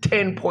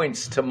 10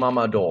 points to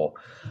Mama Door.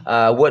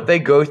 What they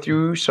go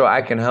through so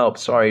I can help.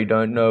 Sorry,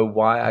 don't know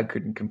why I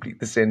couldn't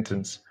complete the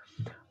sentence.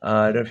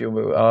 I don't feel.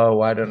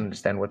 Oh, I don't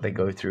understand what they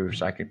go through,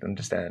 so I can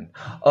understand.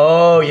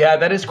 Oh, yeah,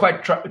 that is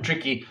quite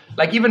tricky.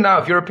 Like even now,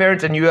 if you're a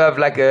parent and you have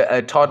like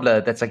a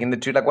toddler that's like in the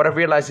two, like what I've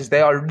realized is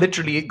they are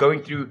literally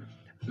going through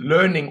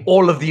learning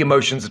all of the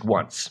emotions at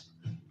once,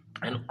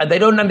 and they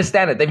don't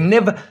understand it.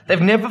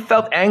 They've never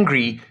felt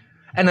angry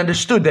and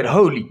understood that.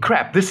 Holy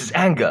crap, this is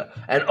anger,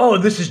 and oh,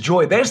 this is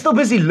joy. They're still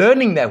busy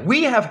learning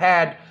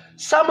that.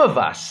 Some of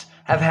us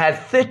have had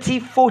 30,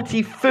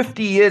 40,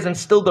 50 years and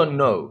still don't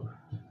know.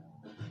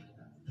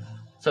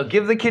 So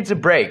give the kids a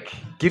break.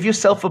 Give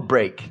yourself a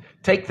break.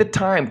 Take the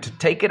time to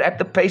take it at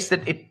the pace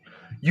that it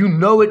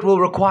will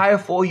require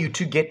for you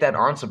to get that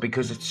answer,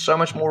 because it's so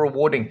much more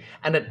rewarding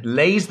and it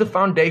lays the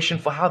foundation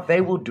for how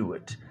they will do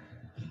it.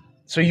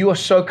 So you are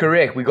so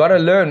correct. We got to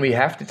learn. We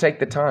have to take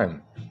the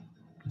time.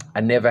 I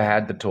never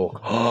had the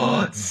talk.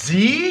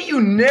 Z,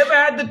 you never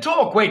had the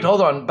talk. Wait, hold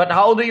on. But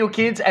how old are your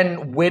kids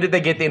and where did they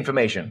get the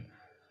information?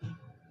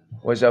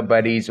 What's up,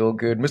 buddies? All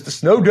good. Mr.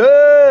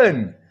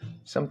 Snowden!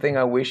 Something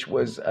I wish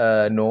was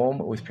a norm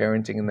with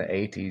parenting in the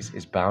 80s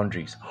is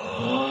boundaries.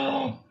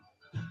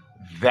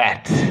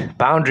 That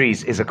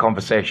boundaries is a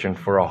conversation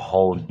for a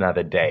whole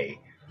nother day.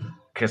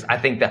 Because I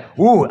think that,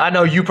 I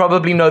know you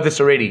probably know this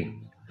already.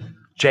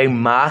 Jy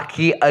maak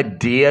nie 'n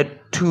deur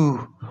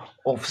toe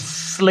of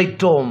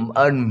sluit hom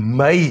in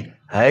my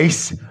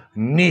huis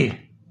nie.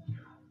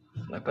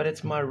 Like, but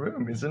it's my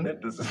room, isn't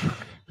it?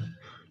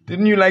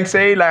 Didn't you like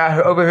say, like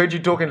I overheard you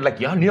talking like,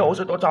 ja nee, ons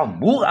het ons al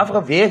moer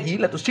afgeweeg hier,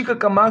 laat ons seker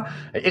kan maak.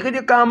 Ek het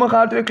die kamer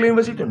gehad toe ek klein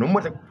was, toe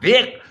moet ek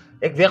weg.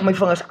 Ek weeg my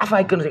vingers af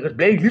hy kinders. Ek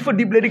bly lief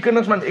vir die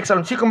kinders, man. Ek sal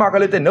hom seker maak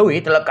hulle het nou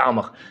het hulle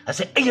kamer. Hulle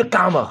sy eie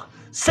kamer,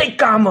 sy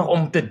kamer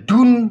om te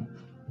doen.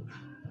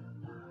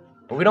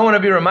 But we don't want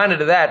to be reminded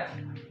of that.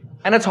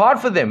 And it's hard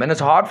for them, and it's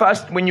hard for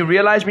us when you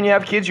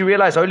have kids, you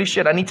realize, holy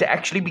shit, I need to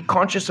actually be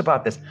conscious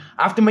about this.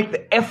 I have to make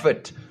the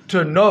effort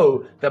to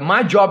know that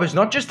my job is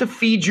not just to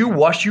feed you,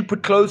 wash you,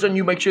 put clothes on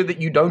you, make sure that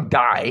you don't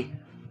die,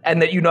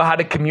 and that you know how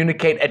to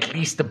communicate at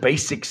least the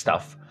basic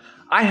stuff.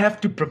 I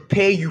have to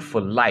prepare you for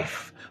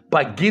life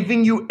by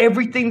giving you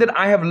everything that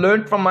I have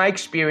learned from my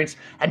experience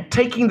and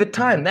taking the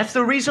time. That's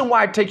the reason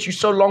why it takes you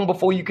so long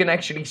before you can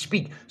actually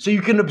speak, so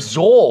you can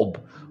absorb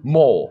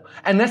more.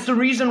 And that's the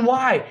reason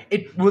why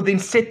it will then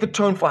set the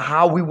tone for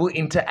how we will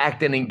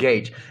interact and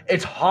engage.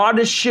 It's hard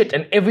as shit,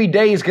 and every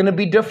day is going to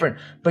be different,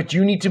 but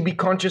you need to be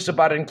conscious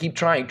about it and keep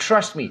trying.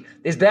 Trust me,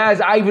 there's days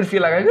I even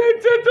feel like I just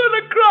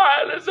want to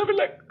cry, and something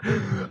like,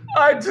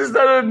 I just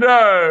don't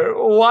know.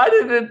 Why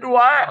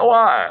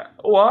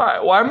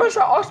must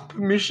I ask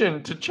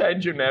permission to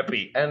change your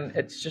nappy? And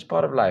it's just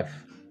part of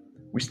life.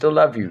 We still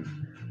love you.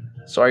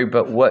 Sorry,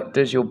 but what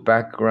does your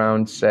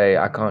background say?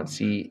 I can't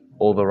see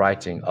all the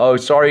writing. Oh,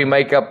 sorry,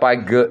 makeup by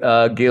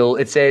Gil.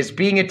 It says,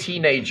 being a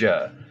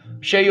teenager.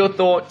 Share your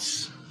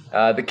thoughts.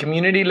 The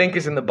community link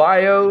is in the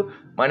bio.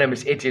 My name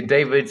is Etienne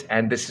Davids,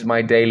 and this is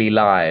my daily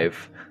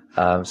live.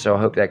 So I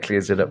hope that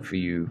clears it up for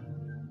you.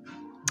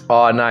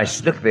 Oh,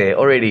 nice. Look there,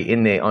 already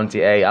in there,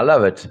 Auntie A. I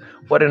love it.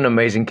 What an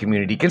amazing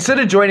community.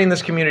 Consider joining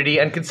this community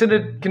and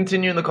consider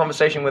continuing the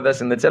conversation with us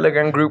in the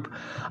Telegram group.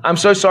 I'm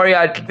so sorry.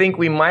 I think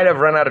we might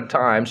have run out of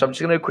time, so I'm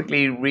just going to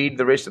quickly read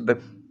the rest of the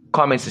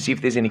comments to see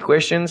if there's any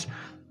questions.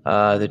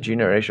 The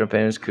generational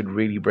parents could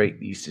really break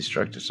these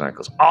destructive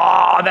cycles.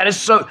 That is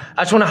so.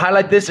 I just want to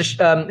highlight this,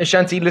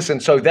 Ashanti. Listen,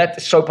 so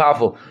that's so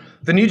powerful.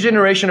 The new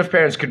generation of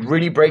parents could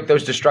really break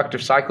those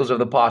destructive cycles of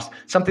the past.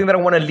 Something that I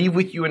want to leave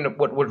with you, and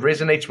what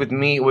resonates with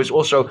me was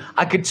also,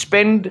 I could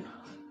spend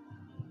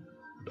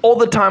all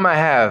the time I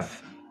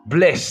have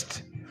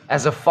blessed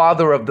as a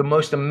father of the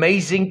most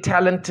amazing,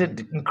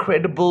 talented,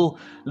 incredible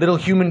little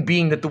human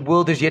being that the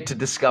world has yet to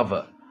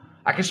discover.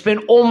 I can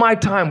spend all my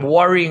time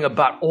worrying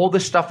about all the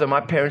stuff that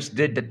my parents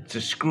did to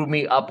screw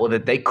me up, or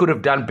that they could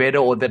have done better,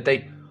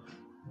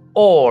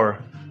 or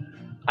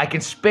I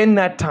can spend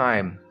that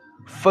time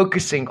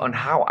focusing on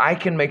how I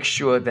can make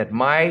sure that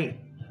my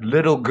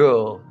little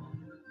girl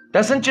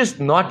doesn't just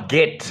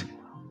get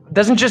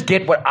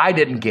what I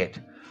didn't get,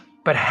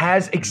 but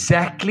has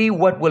exactly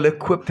what will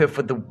equip her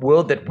for the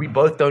world that we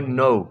both don't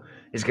know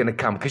is going to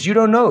come. Because you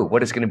don't know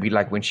what it's going to be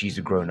like when she's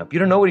a grown-up. You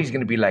don't know what he's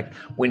going to be like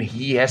when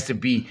he has to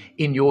be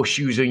in your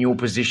shoes or in your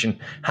position,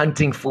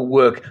 hunting for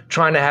work,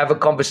 trying to have a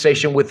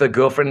conversation with a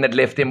girlfriend that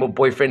left him, or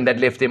boyfriend that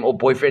left him, or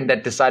boyfriend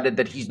that decided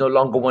that he's no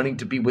longer wanting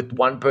to be with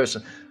one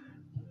person.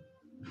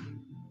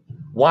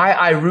 Why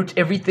I root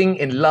everything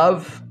in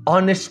love,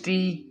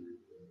 honesty,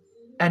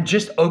 and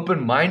just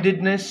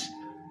open-mindedness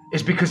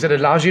is because it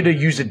allows you to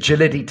use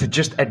agility to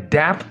just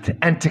adapt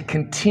and to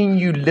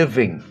continue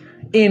living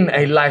in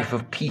a life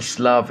of peace,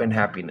 love, and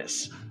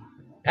happiness.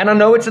 And I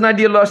know it's an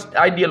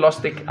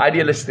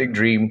idealistic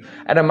dream,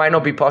 and it might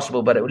not be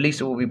possible, but at least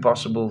it will be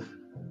possible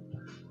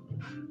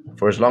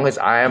for as long as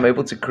I am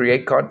able to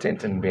create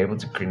content and be able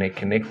to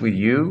connect with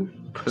you,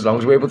 as long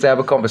as we're able to have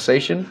a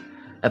conversation,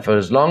 and for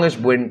as long as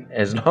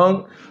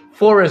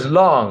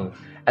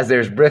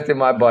there's breath in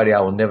my body, I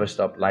will never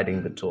stop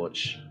lighting the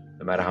torch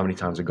no matter how many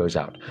times it goes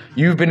out.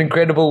 You've been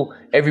incredible,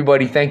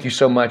 everybody. Thank you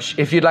so much.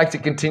 If you'd like to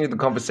continue the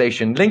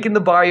conversation, link in the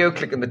bio,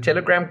 click on the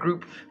Telegram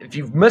group. If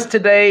you've missed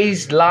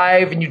today's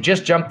live and you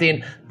just jumped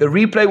in, the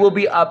replay will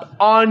be up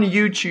on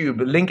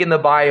YouTube. Link in the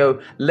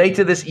bio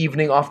later this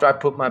evening after I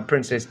put my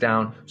princess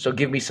down. So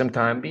give me some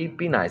time.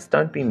 Be nice.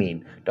 Don't be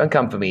mean. Don't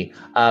come for me.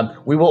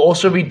 We will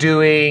also be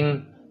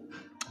doing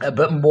a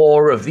bit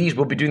more of these.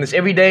 We'll be doing this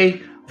every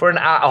day for an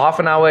hour, half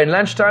an hour in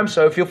lunchtime.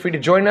 So feel free to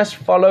join us.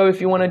 Follow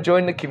if you want to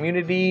join the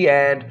community.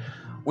 And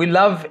we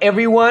love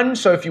everyone.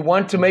 So if you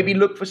want to maybe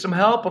look for some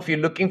help, or if you're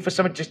looking for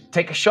someone, just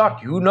take a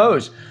shot. Who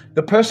knows?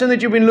 The person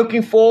that you've been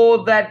looking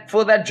for that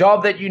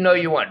job that you know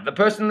you want. The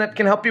person that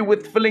can help you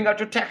with filling out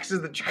your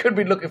taxes that you could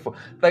be looking for.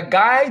 The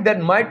guy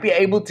that might be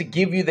able to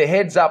give you the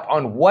heads up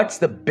on what's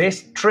the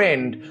best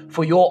trend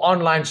for your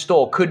online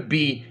store could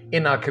be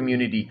in our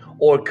community,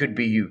 or it could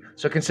be you.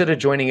 So consider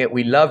joining it.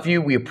 We love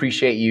you. We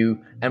appreciate you.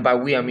 And by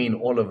we, I mean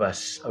all of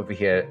us over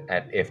here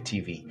at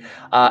FTV.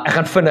 Ek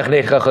gaan vinnig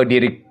net gou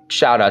deur die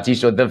shout-outs hier.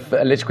 So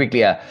let's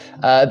quickly,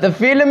 the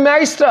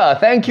Filmmeister,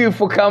 thank you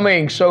for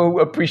coming. So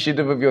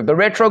appreciative of you. The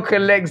Retro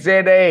Collect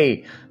ZA,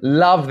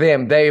 love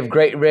them. They have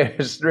great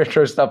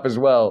retro stuff as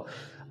well.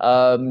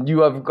 You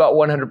have got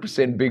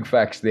 100% big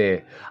facts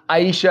there.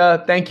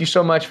 Aisha, thank you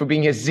so much for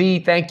being here.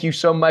 Z, thank you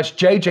so much.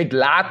 JJ,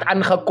 laat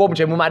aangekom.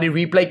 Jy moet maar die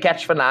replay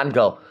catch vanaand,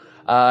 girl.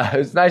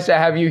 It's nice to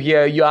have you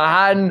here.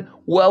 Johan,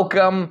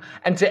 welcome.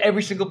 And to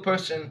every single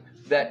person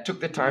that took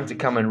the time to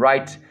come and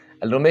write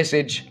a little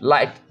message,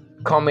 like,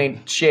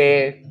 comment,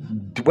 share,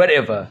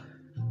 whatever.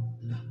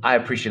 I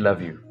appreciate,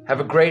 love you. Have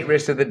a great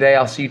rest of the day.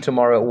 I'll see you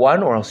tomorrow at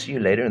 1, or I'll see you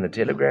later in the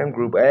Telegram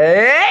group.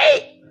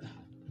 Hey!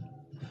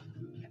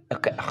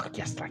 Okay, oh,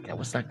 yes, like that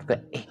was like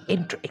the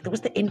intro. That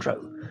was the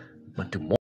intro. But tomorrow.